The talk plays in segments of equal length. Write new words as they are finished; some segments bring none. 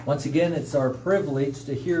Once again, it's our privilege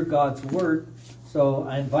to hear God's Word. So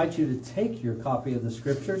I invite you to take your copy of the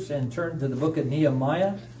Scriptures and turn to the book of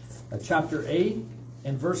Nehemiah, chapter 8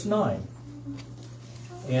 and verse 9.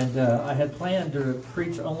 And I had planned to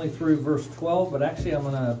preach only through verse 12, but actually I'm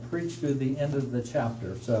going to preach through the end of the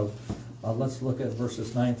chapter. So let's look at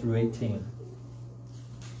verses 9 through 18.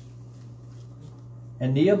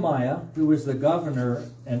 And Nehemiah, who was the governor,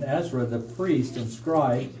 and Ezra, the priest and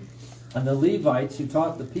scribe, and the Levites who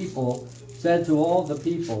taught the people, said to all the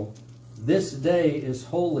people, "This day is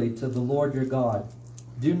holy to the Lord your God.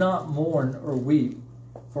 Do not mourn or weep."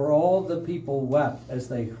 For all the people wept as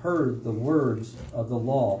they heard the words of the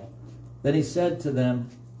law. Then he said to them,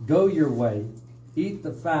 "Go your way, eat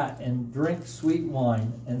the fat and drink sweet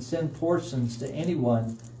wine, and send portions to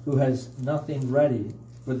anyone who has nothing ready.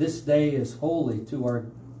 For this day is holy to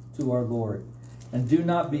our Lord. And do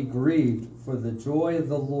not be grieved, for the joy of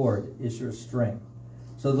the Lord is your strength."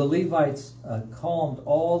 So the Levites calmed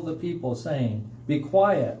all the people, saying, "Be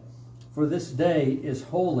quiet, for this day is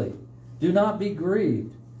holy. Do not be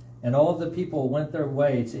grieved." And all the people went their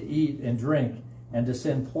way to eat and drink, and to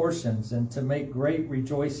send portions, and to make great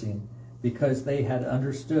rejoicing, because they had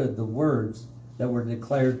understood the words that were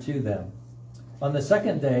declared to them. On the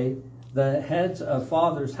second day, the heads of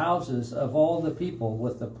fathers' houses of all the people,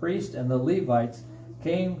 with the priest and the Levites,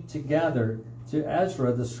 came together to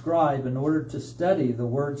Ezra the scribe in order to study the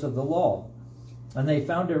words of the law. And they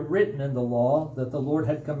found it written in the law that the Lord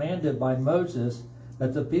had commanded by Moses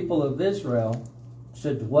that the people of Israel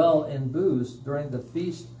should dwell in booths during the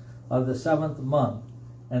feast of the 7th month,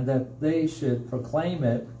 and that they should proclaim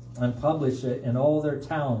it and publish it in all their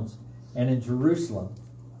towns and in Jerusalem.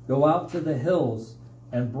 Go out to the hills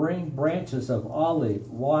and bring branches of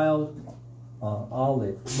olive, wild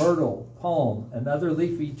olive, myrtle, palm, and other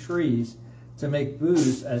leafy trees to make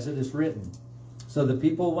booths as it is written. So the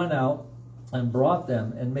people went out and brought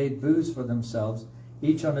them and made booths for themselves,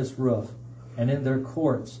 each on his roof, and in their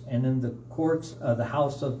courts, and in the courts of the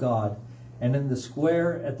house of God, and in the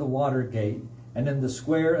square at the water gate, and in the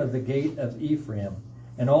square of the gate of Ephraim.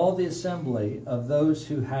 And all the assembly of those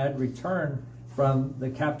who had returned from the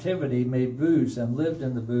captivity made booths and lived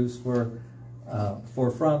in the booths for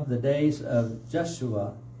from the days of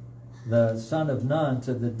Jeshua, the son of Nun,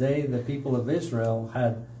 to the day the people of Israel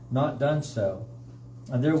had not done so.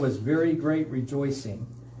 And there was very great rejoicing.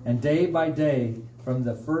 And day by day, from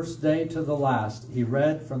the first day to the last, he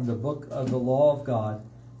read from the book of the law of God.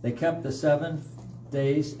 They kept the 7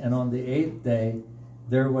 days, and on the 8th day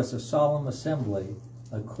there was a solemn assembly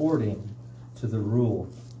according to the rule.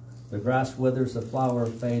 The grass withers, the flower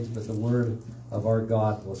fades, but the word of our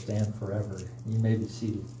God will stand forever. You may be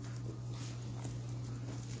seated.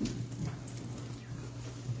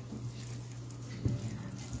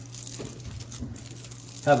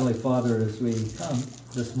 Heavenly Father, as we come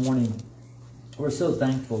this morning, we're so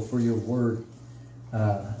thankful for your word.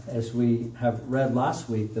 As we have read last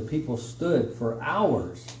week, the people stood for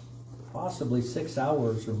hours, possibly 6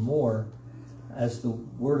 hours or more, as the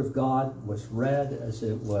word of God was read, as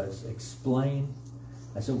it was explained,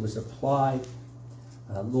 as it was applied.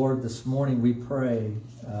 Lord, this morning we pray,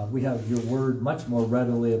 we have your word much more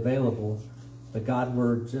readily available, but God,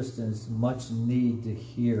 we're just as much need to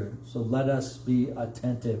hear. So let us be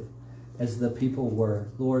attentive as the people were.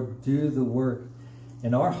 Lord, do the work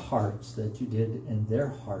in our hearts that you did in their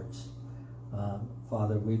hearts.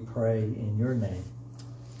 Father, we pray in your name.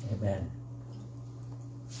 Amen.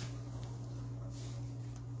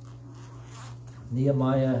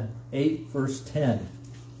 Nehemiah 8, verse 10.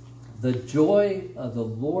 The joy of the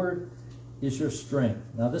Lord is your strength.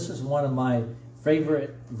 Now, this is one of my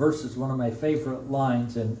favorite verses, one of my favorite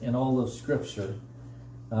lines in all of Scripture.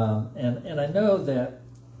 And I know that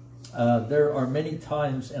there are many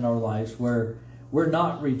times in our lives where we're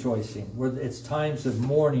not rejoicing, where it's times of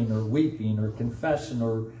mourning or weeping or confession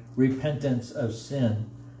or repentance of sin.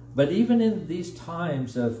 But even in these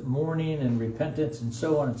times of mourning and repentance and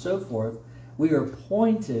so on and so forth, we are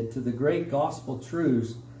pointed to the great gospel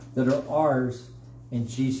truths that are ours in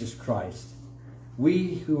Jesus Christ.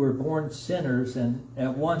 We who were born sinners and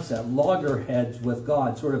at once at loggerheads with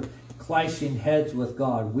God, sort of clashing heads with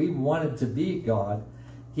God. We wanted to be God.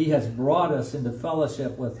 He has brought us into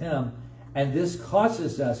fellowship with him. And this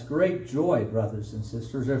causes us great joy, brothers and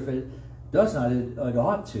sisters. If it does not, it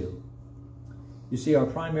ought to. You see, our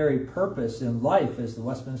primary purpose in life, as the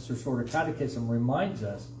Westminster Shorter Catechism reminds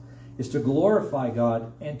us, is to glorify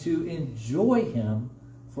God and to enjoy him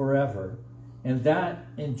forever. And that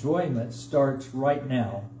enjoyment starts right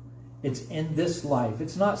now. It's in this life.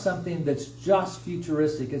 It's not something that's just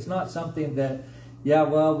futuristic. It's not something that yeah,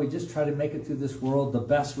 well, we just try to make it through this world the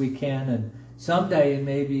best we can, and someday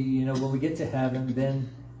maybe, when we get to heaven, then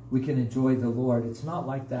we can enjoy the Lord. It's not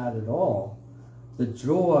like that at all. The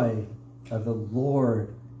joy of the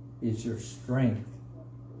Lord is your strength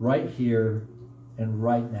right here and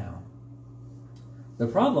right now. The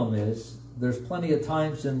problem is there's plenty of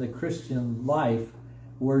times in the Christian life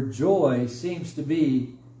where joy seems to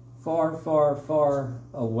be far, far, far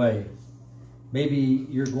away. Maybe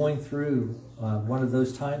you're going through one of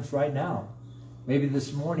those times right now. Maybe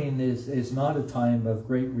this morning is not a time of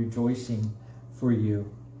great rejoicing for you.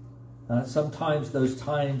 Sometimes those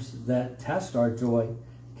times that test our joy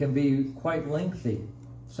can be quite lengthy,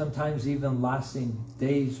 sometimes even lasting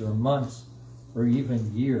days or months or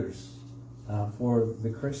even years for the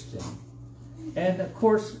Christian. And of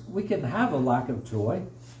course, we can have a lack of joy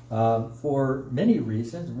for many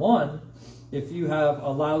reasons. One, if you have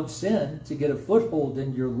allowed sin to get a foothold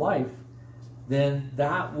in your life, then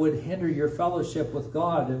that would hinder your fellowship with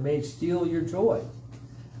God and may steal your joy.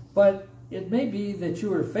 But it may be that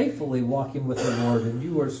you are faithfully walking with the Lord and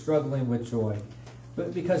you are struggling with joy.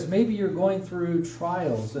 But because maybe you're going through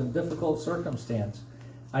trials and difficult circumstance.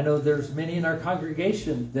 I know there's many in our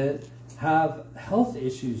congregation that have health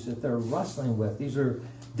issues that they're wrestling with. These are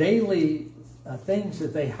daily things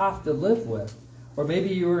that they have to live with. Or maybe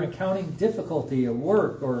you're encountering difficulty at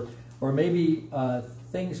work, or maybe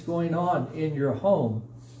things going on in your home.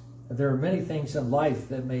 There are many things in life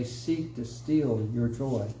that may seek to steal your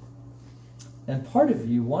joy. And part of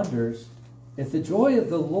you wonders, if the joy of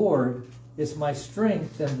the Lord is my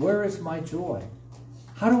strength, then where is my joy?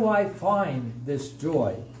 How do I find this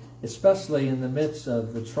joy, especially in the midst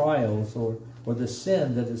of the trials or the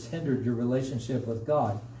sin that has hindered your relationship with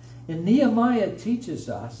God? And Nehemiah teaches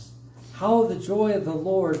us how the joy of the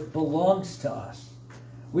Lord belongs to us.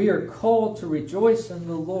 We are called to rejoice in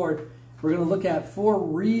the Lord. We're going to look at 4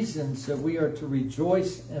 reasons that we are to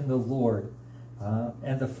rejoice in the Lord.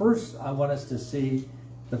 And the first I want us to see,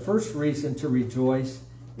 the first reason to rejoice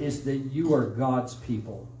is that you are God's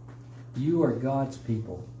people. You are God's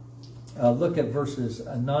people. Look at verses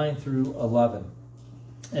 9 through 11.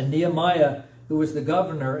 And Nehemiah, who was the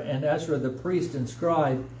governor, and Ezra the priest and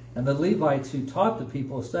scribe, and the Levites who taught the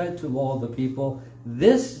people, said to all the people,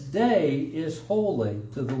 "This day is holy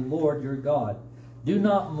to the Lord your God. Do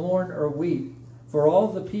not mourn or weep." For all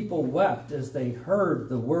the people wept as they heard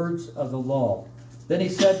the words of the law. Then he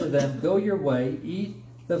said to them, "Go your way, eat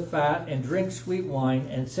the fat and drink sweet wine,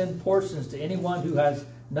 and send portions to anyone who has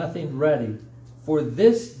nothing ready. For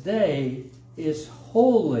this day is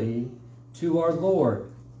holy to our Lord.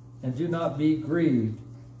 And do not be grieved,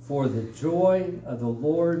 for the joy of the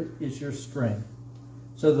Lord is your strength."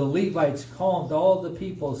 So the Levites calmed all the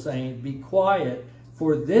people, saying, "Be quiet,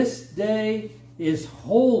 for this day is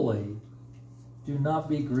holy. Do not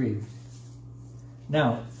be grieved."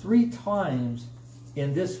 Now, 3 times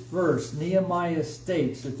in this verse, Nehemiah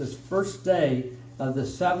states that this first day of the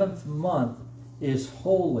 7th month is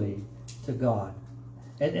holy to God.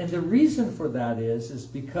 And the reason for that is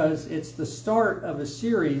because it's the start of a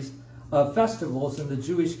series of festivals in the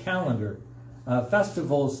Jewish calendar.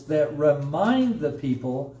 Festivals that remind the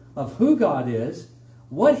people of who God is,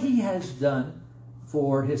 what he has done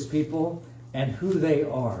for his people, and who they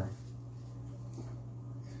are.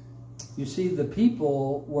 You see, the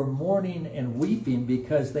people were mourning and weeping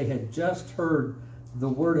because they had just heard the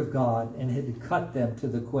word of God and it had cut them to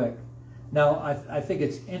the quick. Now, I think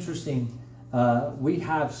it's interesting. We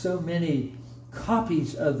have so many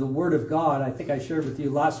copies of the word of God. I think I shared with you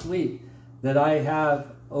last week that I have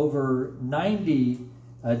over 90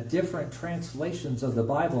 different translations of the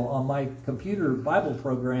Bible on my computer Bible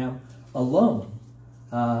program alone.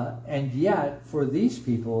 And yet, for these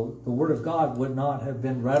people, the Word of God would not have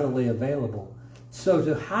been readily available. So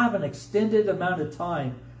to have an extended amount of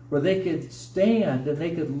time where they could stand and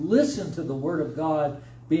they could listen to the Word of God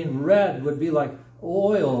being read would be like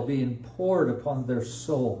oil being poured upon their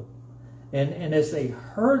soul. And as they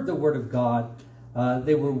heard the Word of God,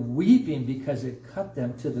 they were weeping because it cut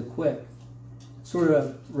them to the quick. Sort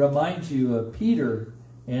of reminds you of Peter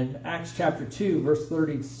in Acts chapter 2, verse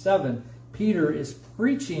 37. Peter is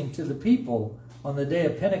preaching to the people on the day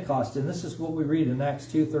of Pentecost, and this is what we read in Acts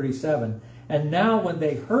 2:37. "And now when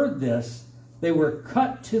they heard this, they were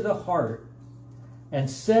cut to the heart and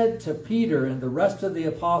said to Peter and the rest of the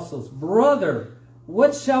apostles, 'Brother,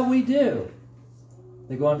 what shall we do?'"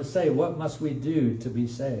 They go on to say, "What must we do to be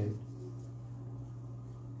saved?"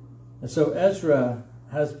 And so Ezra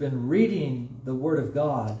has been reading the Word of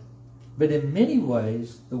God, but in many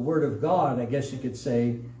ways, the Word of God, I guess you could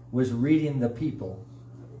say, was reading the people.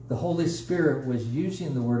 The Holy Spirit was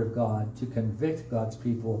using the Word of God to convict God's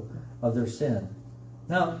people of their sin.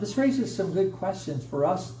 Now, this raises some good questions for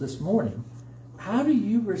us this morning. How do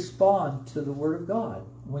you respond to the Word of God?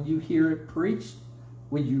 When you hear it preached,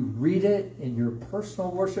 when you read it in your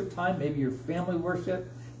personal worship time, maybe your family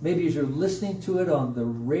worship, maybe as you're listening to it on the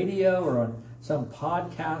radio or on some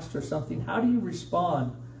podcast or something, how do you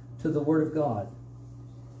respond to the Word of God?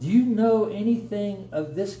 Do you know anything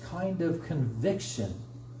of this kind of conviction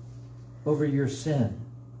over your sin?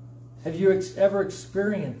 Have you ever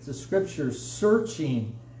experienced the Scriptures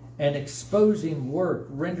searching and exposing work,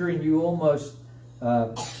 rendering you almost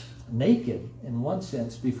naked in one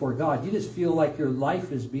sense before God? You just feel like your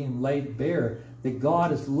life is being laid bare, that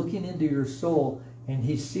God is looking into your soul and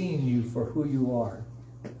He's seeing you for who you are.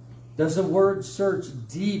 Does the Word search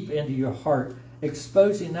deep into your heart,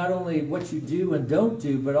 exposing not only what you do and don't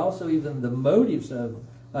do, but also even the motives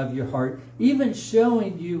of your heart, even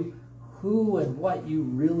showing you who and what you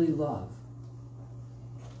really love?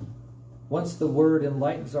 Once the Word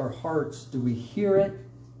enlightens our hearts, do we hear it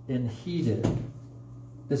and heed it?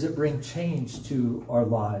 Does it bring change to our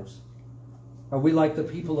lives? Are we like the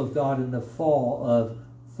people of God in the fall of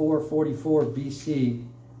 444 BC,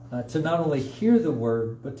 to not only hear the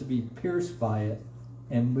Word, but to be pierced by it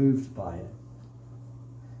and moved by it?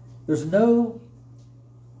 There's no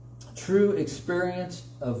true experience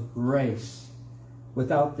of grace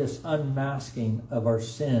without this unmasking of our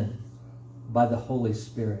sin by the Holy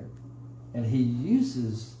Spirit. And He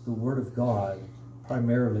uses the Word of God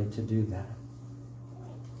primarily to do that.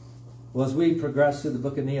 Well, as we progress through the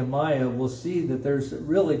book of Nehemiah, we'll see that there's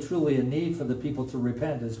really truly a need for the people to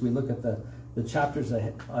repent as we look at the chapters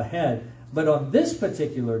ahead. But on this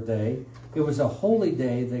particular day, it was a holy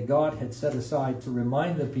day that God had set aside to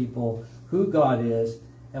remind the people who God is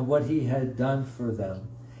and what He had done for them.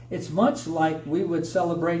 It's much like we would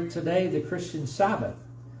celebrate today the Christian Sabbath,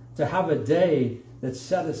 to have a day that's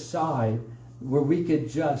set aside where we could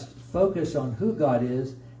just focus on who God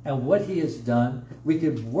is and what He has done. We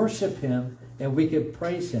could worship Him and we could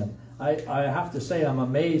praise Him. I have to say, I'm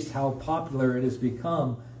amazed how popular it has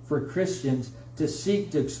become for Christians to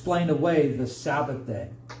seek to explain away the Sabbath day.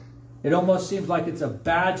 It almost seems like it's a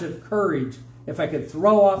badge of courage if I could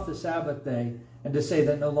throw off the Sabbath day and to say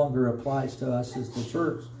that no longer applies to us as the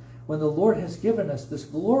church, when the Lord has given us this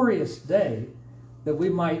glorious day that we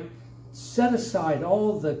might set aside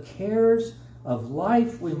all the cares of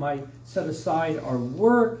life. We might set aside our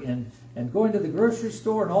work and going to the grocery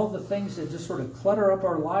store and all the things that just sort of clutter up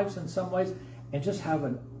our lives in some ways, and just have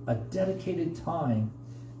a dedicated time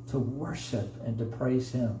to worship and to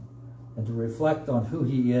praise Him and to reflect on who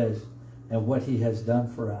He is and what He has done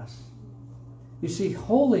for us. You see,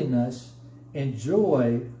 holiness and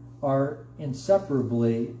joy are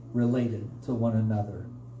inseparably related to one another.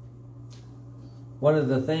 One of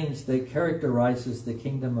the things that characterizes the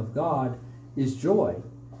kingdom of God is joy.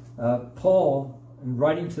 Paul, in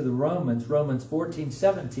writing to the Romans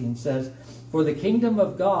 14:17 says, "For the kingdom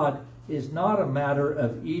of God is not a matter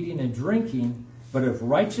of eating and drinking, but of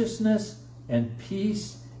righteousness and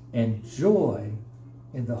peace and joy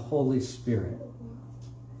in the Holy Spirit."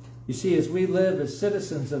 You see, as we live as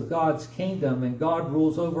citizens of God's kingdom and God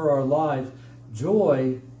rules over our lives,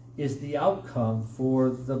 joy is the outcome for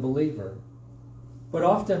the believer. But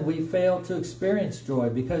often we fail to experience joy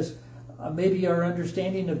because maybe our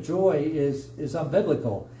understanding of joy is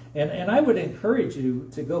unbiblical. And I would encourage you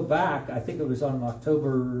to go back. I think it was on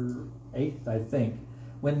October 8th,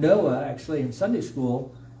 when Noah actually in Sunday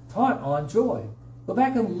school taught on joy. Go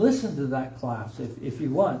back and listen to that class if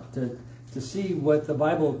you want to see what the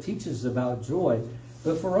Bible teaches about joy.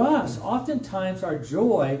 But for us, oftentimes our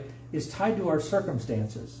joy is tied to our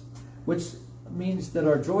circumstances, which means that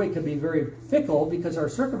our joy can be very fickle because our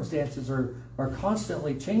circumstances are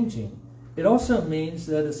constantly changing. It also means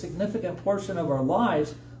that a significant portion of our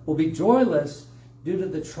lives will be joyless due to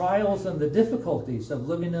the trials and the difficulties of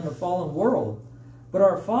living in a fallen world. But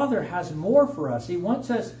our Father has more for us. He wants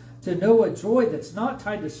us to know a joy that's not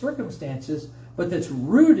tied to circumstances, but that's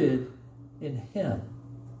rooted in Him.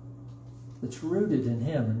 That's rooted in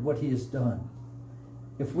Him and what He has done.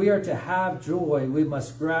 If we are to have joy, we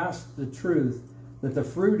must grasp the truth that the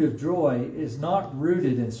fruit of joy is not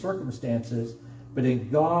rooted in circumstances, but in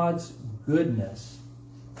God's goodness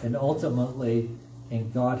and ultimately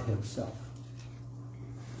in God Himself.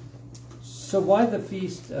 So why the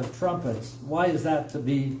Feast of Trumpets? Why is that to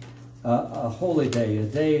be a holy day, a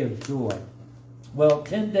day of joy? Well,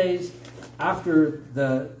 10 days after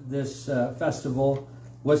this festival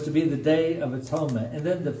was to be the Day of Atonement, and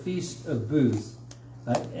then the Feast of Booths,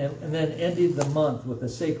 and then ending the month with a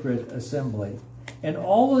sacred assembly. And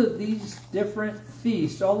all of these different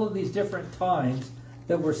feasts, all of these different times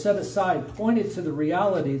that were set aside pointed to the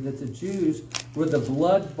reality that the Jews were the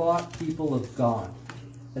blood-bought people of God,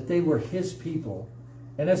 that they were his people.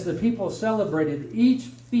 And as the people celebrated each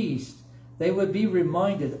feast, they would be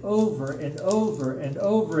reminded over and over and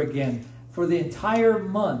over again for the entire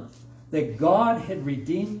month that God had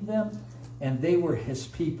redeemed them and they were his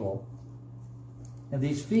people. And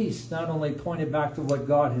these feasts not only pointed back to what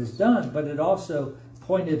God has done, but it also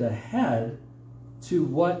pointed ahead to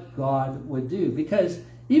what God would do. Because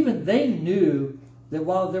even they knew that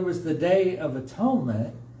while there was the Day of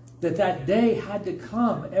Atonement, that day had to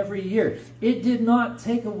come every year. It did not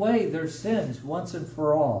take away their sins once and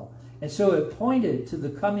for all. And so it pointed to the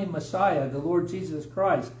coming Messiah, the Lord Jesus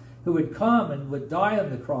Christ, who would come and would die on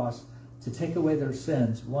the cross to take away their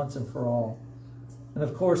sins once and for all. And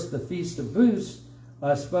of course, the Feast of Booths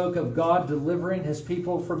spoke of God delivering his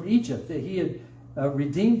people from Egypt, that he had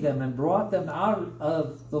redeemed them and brought them out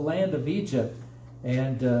of the land of Egypt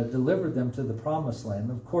and delivered them to the promised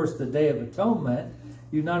land. Of course, the Day of Atonement,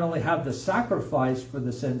 you not only have the sacrifice for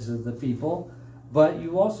the sins of the people, but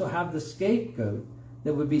you also have the scapegoat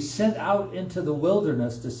that would be sent out into the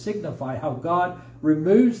wilderness to signify how God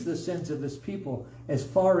removes the sins of his people as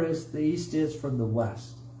far as the east is from the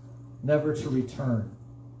west, never to return.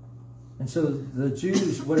 And so the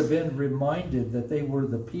Jews would have been reminded that they were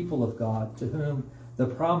the people of God to whom the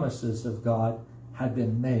promises of God had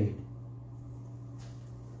been made.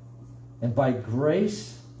 And by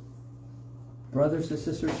grace, brothers and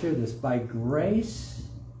sisters, hear this, by grace,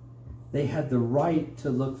 they had the right to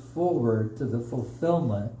look forward to the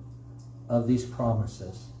fulfillment of these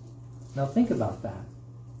promises. Now think about that.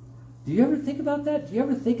 Do you ever think about that? Do you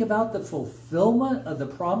ever think about the fulfillment of the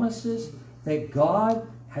promises that God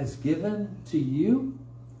has given to you?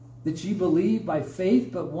 That you believe by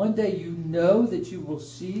faith, but one day you know that you will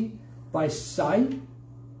see by sight?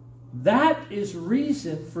 That is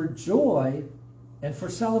reason for joy and for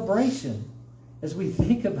celebration as we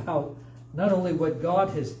think about not only what God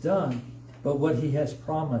has done, but what he has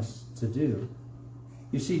promised to do.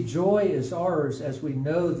 You see, joy is ours as we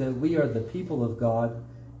know that we are the people of God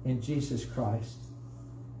in Jesus Christ.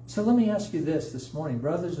 So let me ask you this morning,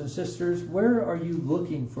 brothers and sisters, where are you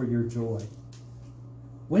looking for your joy?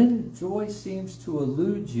 When joy seems to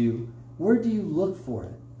elude you, where do you look for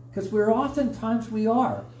it? Because we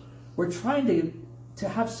are. We're trying to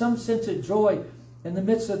have some sense of joy in the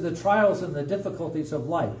midst of the trials and the difficulties of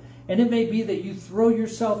life. And it may be that you throw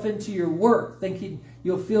yourself into your work thinking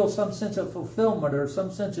you'll feel some sense of fulfillment or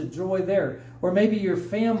some sense of joy there. Or maybe your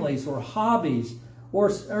families or hobbies,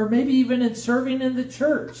 or maybe even in serving in the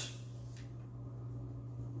church.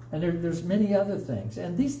 And there's many other things.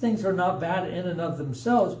 And these things are not bad in and of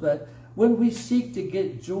themselves, but when we seek to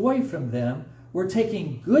get joy from them, we're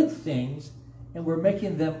taking good things and we're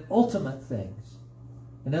making them ultimate things.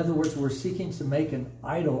 In other words, we're seeking to make an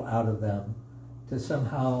idol out of them to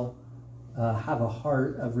somehow have a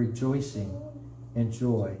heart of rejoicing and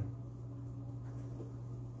joy.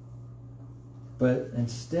 But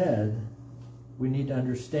instead, we need to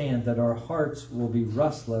understand that our hearts will be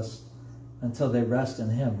restless until they rest in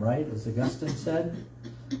him, right? As Augustine said,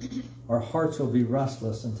 our hearts will be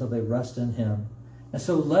restless until they rest in him. And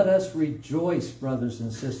so let us rejoice, brothers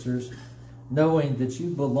and sisters, knowing that you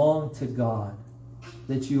belong to God,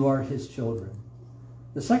 that you are his children.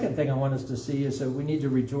 The second thing I want us to see is that we need to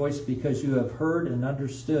rejoice because you have heard and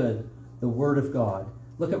understood the word of God.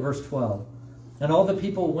 Look at verse 12. And all the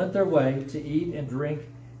people went their way to eat and drink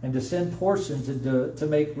and to send portions and to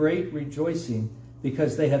make great rejoicing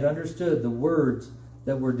because they had understood the words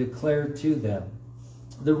that were declared to them.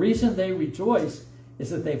 The reason they rejoice is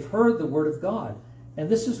that they've heard the word of God. And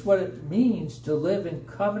this is what it means to live in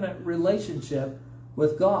covenant relationship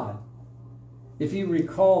with God. If you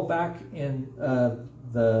recall back in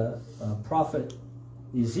the prophet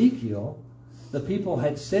Ezekiel, the people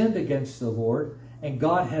had sinned against the Lord, and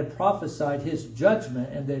God had prophesied his judgment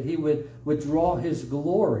and that he would withdraw his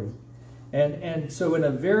glory. And so in a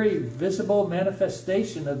very visible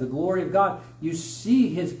manifestation of the glory of God, you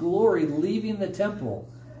see his glory leaving the temple.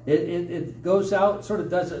 It goes out, sort of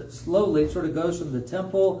does it slowly. It sort of goes from the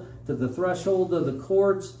temple to the threshold of the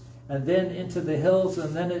courts and then into the hills,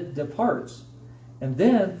 and then it departs. And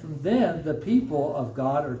then, from then, the people of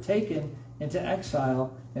God are taken into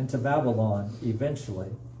exile into Babylon eventually.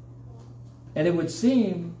 And it would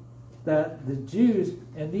seem that the Jews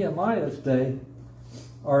in Nehemiah's day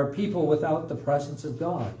are a people without the presence of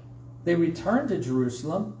God. They returned to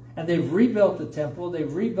Jerusalem, and they've rebuilt the temple,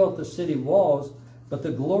 they've rebuilt the city walls, but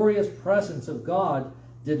the glorious presence of God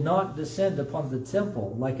did not descend upon the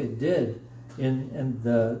temple like it did in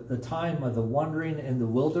the time of the wandering in the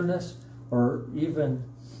wilderness, or even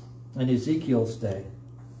in Ezekiel's day.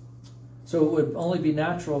 So it would only be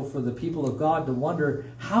natural for the people of God to wonder,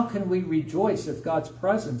 how can we rejoice if God's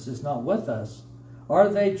presence is not with us? Are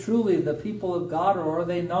they truly the people of God, or are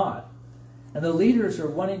they not? And the leaders are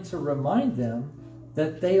wanting to remind them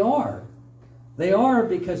that they are. They are,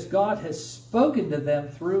 because God has spoken to them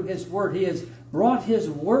through His Word. He has brought His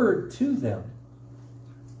Word to them.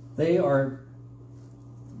 They are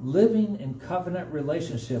living in covenant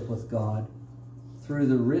relationship with God through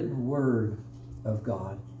the written Word of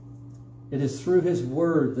God. It is through His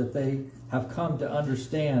Word that they have come to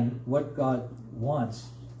understand what God wants,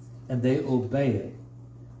 and they obey it.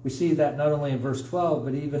 We see that not only in verse 12,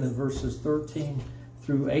 but even in verses 13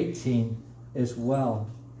 through 18 as well.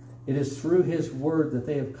 It is through His Word that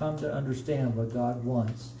they have come to understand what God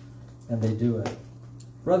wants, and they do it.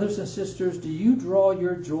 Brothers and sisters, do you draw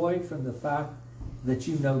your joy from the fact that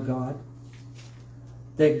you know God?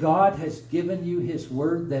 That God has given you His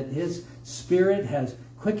Word, that His Spirit has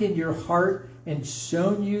quickened your heart and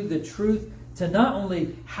shown you the truth, to not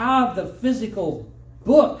only have the physical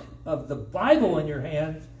book of the Bible in your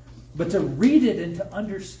hand, but to read it and to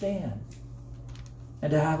understand,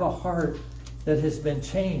 and to have a heart that has been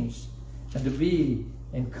changed, and to be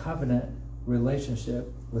in covenant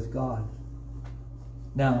relationship with God.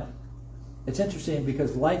 Now, it's interesting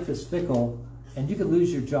because life is fickle, and you could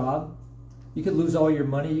lose your job, you could lose all your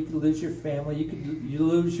money, you could lose your family, you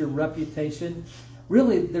lose your reputation.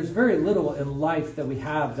 Really, there's very little in life that we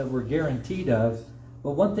have that we're guaranteed of,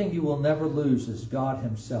 but one thing you will never lose is God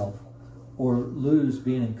Himself, or lose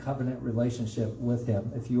being in covenant relationship with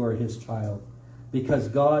Him if you are His child, because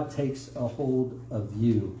God takes a hold of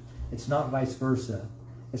you. It's not vice versa.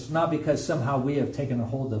 It's not because somehow we have taken a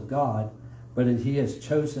hold of God, but He has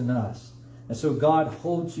chosen us. And so God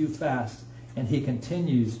holds you fast, and He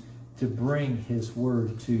continues to bring His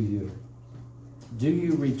Word to you. Do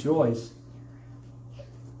you rejoice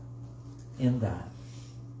in that?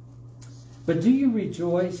 But do you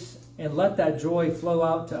rejoice and let that joy flow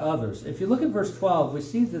out to others? If you look at verse 12, we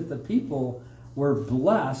see that the people were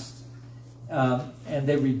blessed, and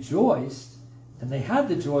they rejoiced, and they had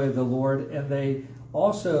the joy of the Lord, and they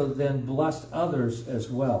also then blessed others as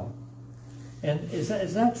well. And is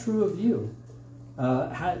that true of you?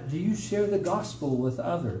 Do you share the gospel with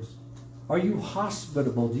others? Are you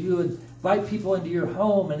hospitable? Do you invite people into your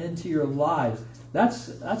home and into your lives? That's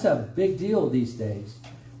a big deal these days.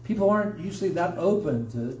 People aren't usually that open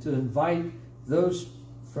to invite those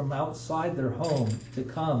from outside their home to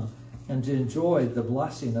come and to enjoy the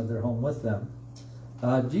blessing of their home with them.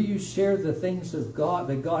 Do you share the things of God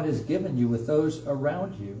that God has given you with those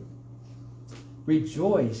around you?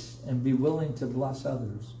 Rejoice and be willing to bless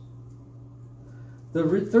others.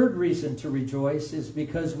 The third reason to rejoice is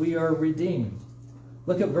because we are redeemed.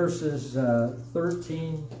 Look at verses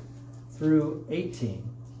 13 through 18.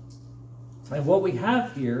 And what we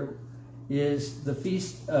have here is the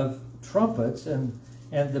Feast of Trumpets, and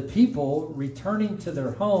the people returning to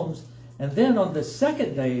their homes. And then on the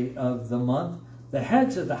second day of the month, the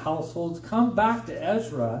heads of the households come back to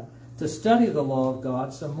Ezra to study the law of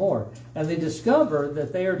God some more. And they discover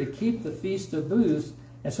that they are to keep the Feast of Booths,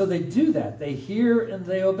 and so they do that. They hear and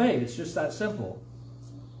they obey. It's just that simple.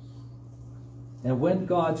 And when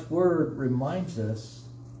God's Word reminds us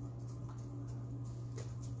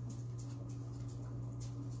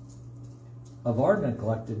of our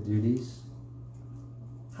neglected duties,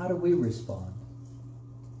 how do we respond?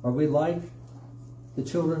 Are we like the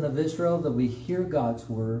children of Israel, that we hear God's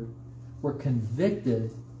Word, we're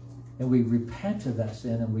convicted, and we repent of that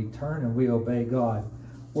sin, and we turn and we obey God?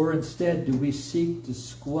 Or instead, do we seek to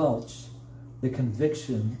squelch the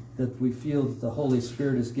conviction that we feel that the Holy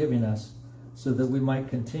Spirit is giving us, so that we might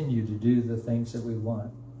continue to do the things that we want?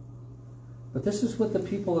 But this is what the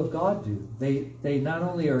people of God do. They not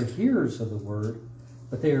only are hearers of the Word,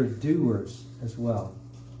 but they are doers as well.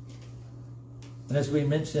 And as we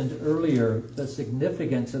mentioned earlier, the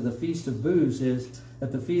significance of the Feast of Booths is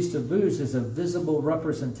that the Feast of Booths is a visible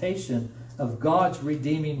representation of God's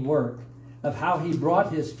redeeming work, of how He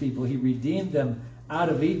brought His people. He redeemed them out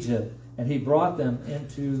of Egypt, and He brought them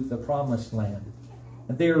into the Promised Land.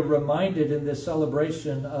 And they are reminded in this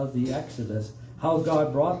celebration of the Exodus how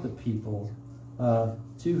God brought the people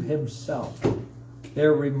to Himself.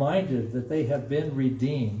 They're reminded that they have been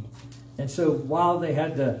redeemed. And so while they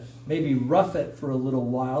had to maybe rough it for a little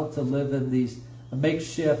while to live in these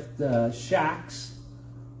makeshift shacks,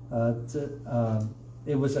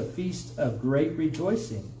 it was a feast of great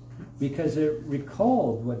rejoicing, because it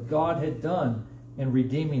recalled what God had done in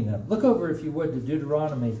redeeming them. Look over, if you would, to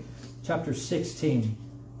Deuteronomy chapter 16,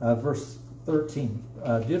 verse 13.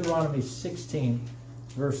 Deuteronomy 16,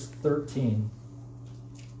 verse 13.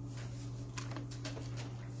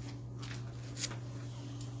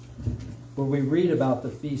 Where we read about the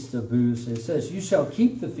Feast of Booths. It says, "You shall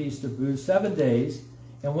keep the Feast of Booths 7 days,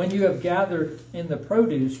 and when you have gathered in the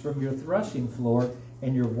produce from your threshing floor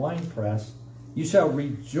and your winepress, you shall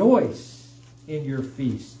rejoice in your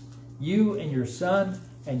feast, you and your son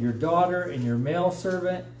and your daughter and your male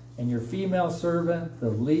servant and your female servant, the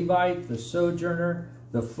Levite, the sojourner,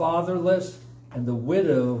 the fatherless, and the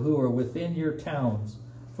widow who are within your towns.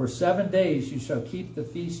 For 7 days you shall keep the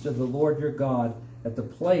feast of the Lord your God at the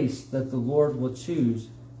place that the Lord will choose,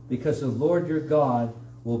 because the Lord your God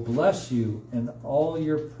will bless you in all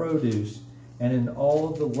your produce and in all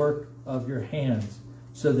the work of your hands,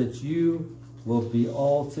 so that you will be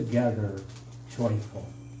altogether joyful."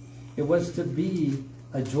 It was to be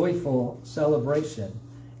a joyful celebration.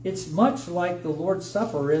 It's much like the Lord's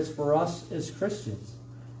Supper is for us as Christians.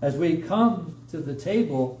 As we come to the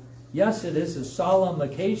table, yes, it is a solemn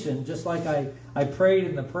occasion, just like I prayed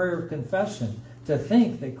in the prayer of confession, to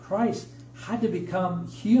think that Christ had to become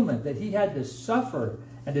human, that he had to suffer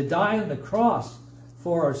and to die on the cross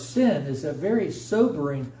for our sin is a very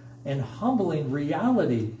sobering and humbling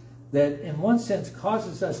reality that in one sense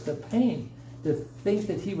causes us to pain to think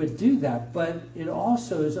that he would do that, but it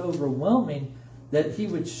also is overwhelming that he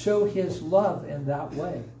would show his love in that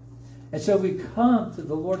way. And so we come to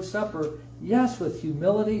the Lord's Supper, yes, with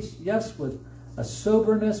humility, yes, with a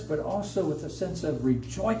soberness, but also with a sense of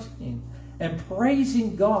rejoicing and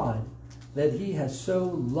praising God that he has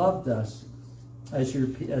so loved us as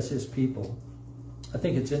his people. I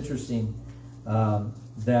think it's interesting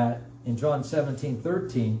that in John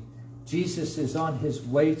 17:13, Jesus is on his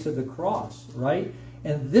way to the cross, right?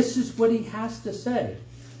 And this is what he has to say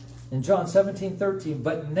in John 17:13.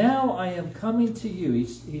 "But now I am coming to you."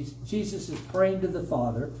 Jesus is praying to the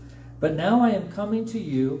Father. "But now I am coming to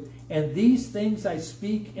you, and these things I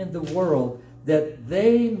speak in the world, that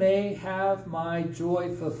they may have my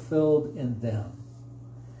joy fulfilled in them."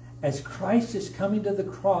 As Christ is coming to the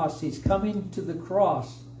cross, he's coming to the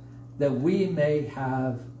cross that we may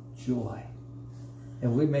have joy.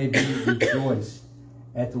 And we may be rejoiced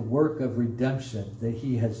at the work of redemption that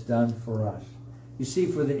he has done for us. You see,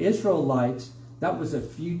 for the Israelites, that was a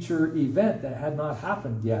future event that had not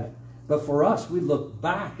happened yet. But for us, we look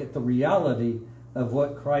back at the reality of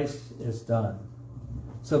what Christ has done.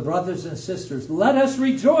 So, brothers and sisters, let us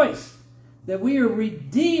rejoice that we are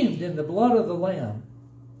redeemed in the blood of the Lamb.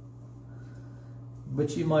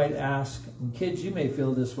 But you might ask, and kids, you may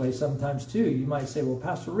feel this way sometimes too. You might say, "Well,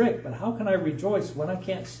 Pastor Rick, but how can I rejoice when I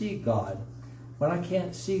can't see God, when I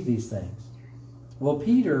can't see these things?" Well,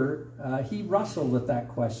 Peter, he wrestled with that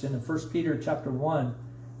question in 1 Peter chapter 1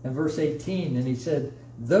 and verse 18. And he said,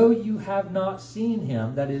 "Though you have not seen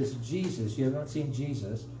him," that is Jesus, you have not seen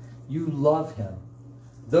Jesus, "you love him.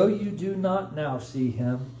 Though you do not now see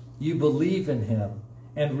him, you believe in him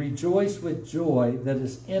and rejoice with joy that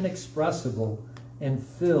is inexpressible and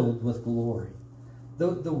filled with glory."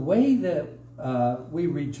 The way that we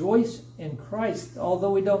rejoice in Christ,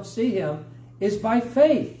 although we don't see him, is by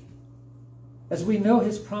faith. As we know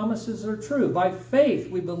his promises are true. By faith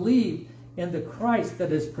we believe in the Christ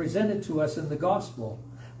that is presented to us in the gospel.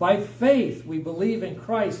 By faith we believe in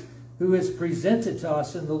Christ who is presented to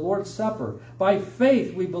us in the Lord's Supper. By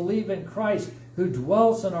faith we believe in Christ who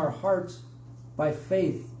dwells in our hearts by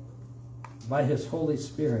faith, by his Holy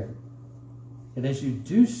Spirit. And as you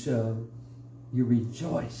do so, you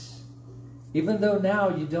rejoice. Even though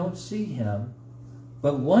now you don't see him,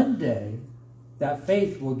 but one day that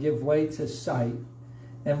faith will give way to sight.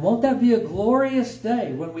 And won't that be a glorious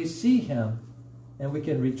day when we see him and we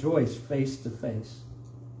can rejoice face to face?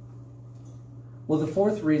 Well, the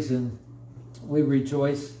fourth reason we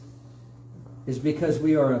rejoice is because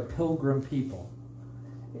we are a pilgrim people.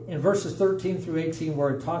 In verses 13 through 18, where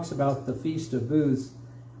it talks about the Feast of Booths,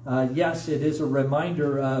 yes, it is a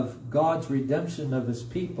reminder of God's redemption of his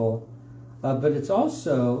people, but it's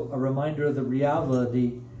also a reminder of the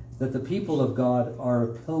reality that the people of God are a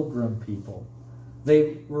pilgrim people.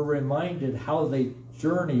 They were reminded how they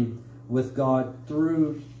journeyed with God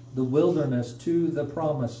through the wilderness to the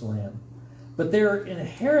promised land. But their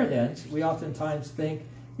inheritance, we oftentimes think,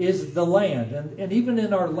 is the land. And even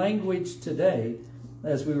in our language today,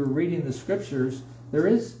 as we were reading the scriptures, there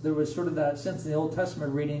was sort of that sense in the Old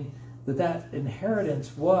Testament reading that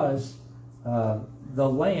inheritance was the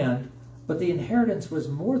land, but the inheritance was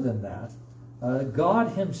more than that. God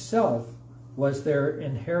himself was their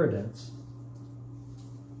inheritance.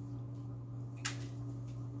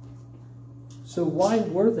 So why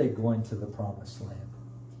were they going to the promised land?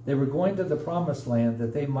 They were going to the promised land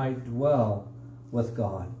that they might dwell with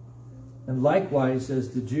God. And likewise,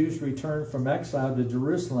 as the Jews returned from exile to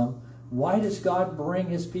Jerusalem, why does God bring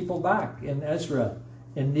his people back in Ezra,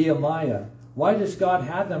 in Nehemiah? Why does God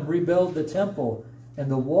have them rebuild the temple and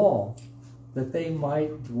the wall? That they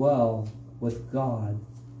might dwell with God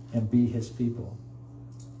and be his people.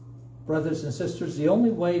 Brothers and sisters, the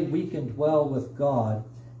only way we can dwell with God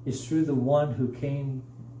is through the one who came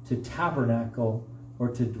to tabernacle or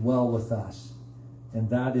to dwell with us. And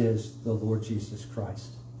that is the Lord Jesus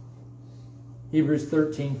Christ. Hebrews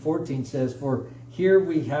 13:14 says, "For here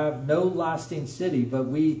we have no lasting city, but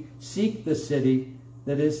we seek the city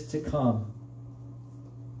that is to come."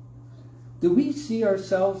 Do we see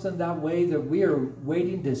ourselves in that way, that we are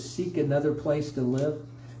waiting to seek another place to live?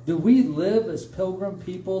 Do we live as pilgrim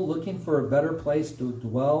people looking for a better place to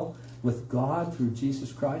dwell with God through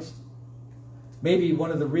Jesus Christ? Maybe one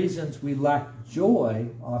of the reasons we lack joy,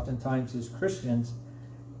 oftentimes as Christians,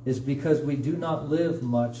 is because we do not live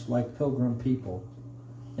much like pilgrim people.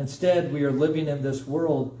 Instead, we are living in this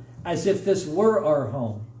world as if this were our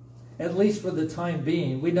home, at least for the time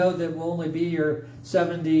being. We know that we'll only be here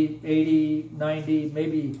 70, 80, 90,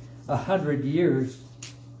 maybe 100 years.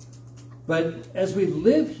 But as we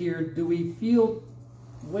live here, do we feel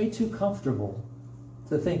way too comfortable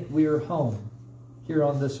to think we are home here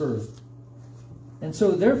on this earth? And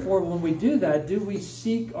so therefore, when we do that, do we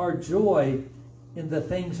seek our joy in the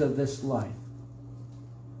things of this life?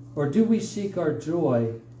 Or do we seek our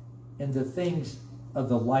joy in the things of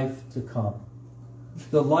the life to come?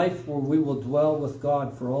 The life where we will dwell with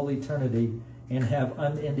God for all eternity and have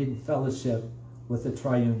unending fellowship with the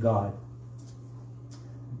triune God.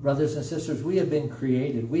 Brothers and sisters, we have been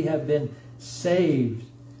created. We have been saved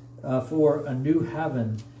for a new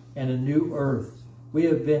heaven and a new earth. We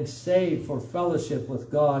have been saved for fellowship with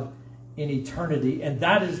God in eternity, and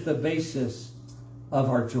that is the basis of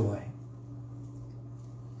our joy.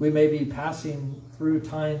 We may be passing through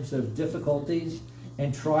times of difficulties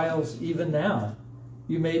and trials even now.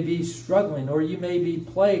 You may be struggling, or you may be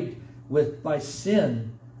plagued by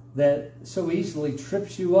sin that so easily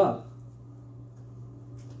trips you up.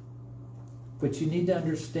 But you need to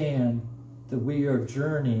understand that we are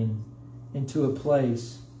journeying into a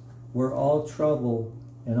place where all trouble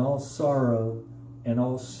and all sorrow and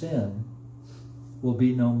all sin will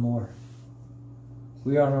be no more.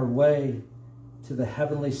 We are on our way to the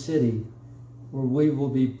heavenly city where we will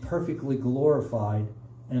be perfectly glorified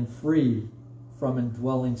and free from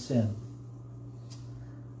indwelling sin.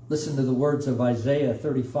 Listen to the words of Isaiah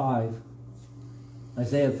 35.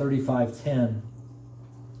 Isaiah 35:10.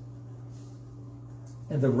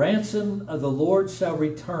 "And the ransom of the Lord shall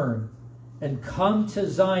return and come to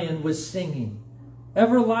Zion with singing.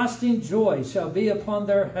 Everlasting joy shall be upon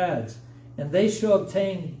their heads, and they shall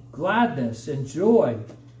obtain gladness and joy,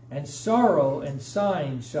 and sorrow and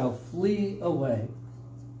sighing shall flee away."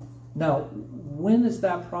 Now, when is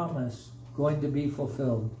that promise going to be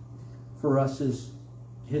fulfilled for us as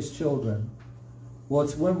his children? Well,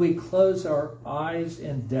 it's when we close our eyes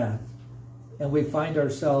in death and we find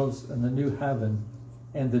ourselves in the new heaven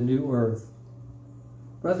and the new earth.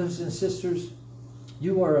 Brothers and sisters,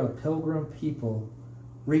 you are a pilgrim people.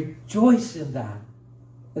 Rejoice in that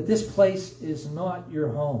this place is not your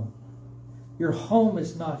home. Your home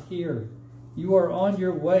is not here. You are on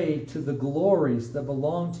your way to the glories that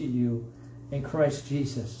belong to you in Christ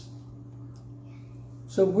Jesus.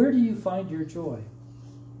 So where do you find your joy?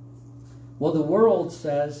 Well, the world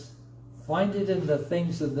says, find it in the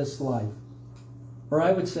things of this life. Or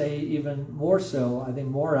I would say even more so, I think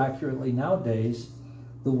more accurately nowadays,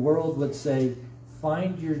 the world would say,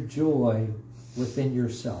 find your joy within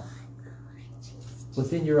yourself,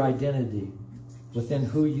 within your identity, within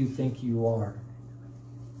who you think you are.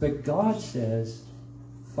 But God says,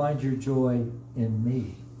 find your joy in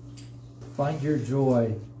me. Find your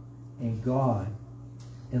joy in God,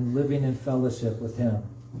 in living in fellowship with him.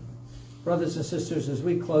 Brothers and sisters, as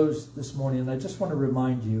we close this morning, I just want to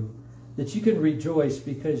remind you that you can rejoice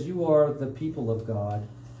because you are the people of God.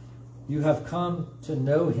 You have come to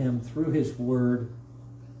know him through his word.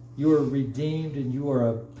 You are redeemed, and you are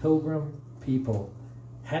a pilgrim people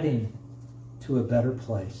heading to a better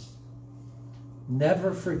place.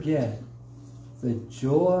 Never forget, the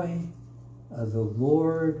joy of the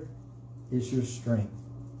Lord is your strength,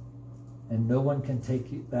 and no one can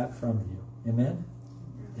take that from you. Amen?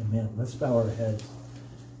 Amen. Let's bow our heads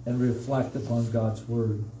and reflect upon God's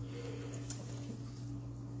word.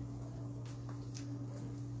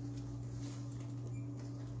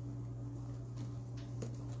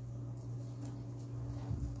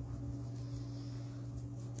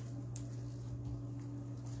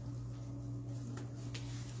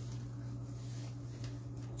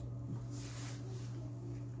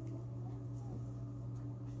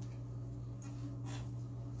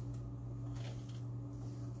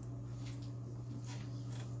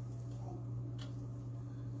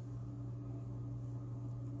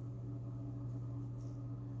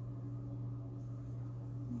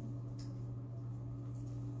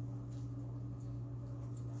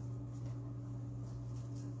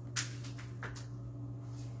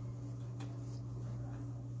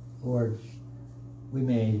 Lord, we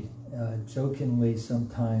may jokingly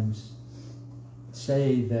sometimes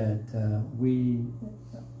say that we,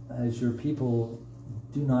 as your people,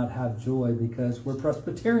 do not have joy because we're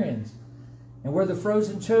Presbyterians and we're the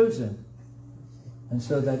frozen chosen. And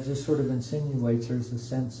so that just sort of insinuates there's a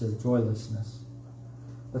sense of joylessness.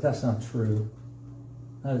 But that's not true.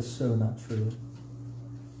 That is so not true.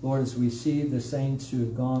 Lord, as we see the saints who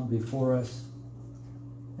have gone before us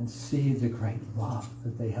and see the great love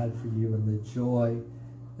that they had for you and the joy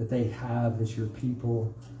that they have as your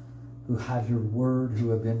people who have your word, who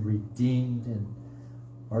have been redeemed and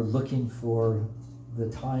are looking for the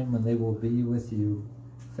time when they will be with you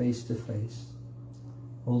face to face.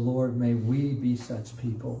 Oh Lord, may we be such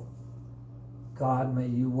people. God, may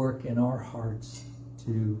you work in our hearts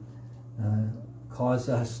to cause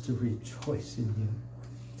us to rejoice in you,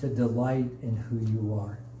 to delight in who you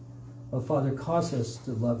are. Oh Father, cause us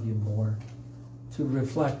to love you more, to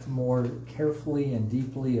reflect more carefully and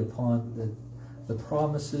deeply upon the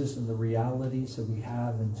promises and the realities that we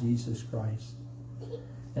have in Jesus Christ.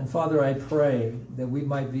 And Father, I pray that we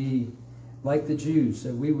might be like the Jews,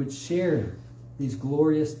 that we would share these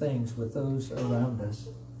glorious things with those around us.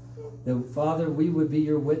 That, Father, we would be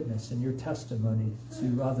your witness and your testimony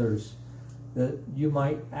to others, that you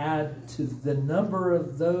might add to the number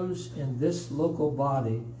of those in this local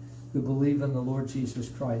body who believe in the Lord Jesus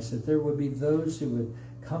Christ, that there would be those who would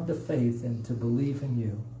come to faith and to believe in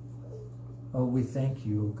you. Oh, we thank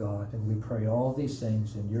you, O God, and we pray all these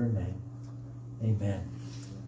things in your name. Amen.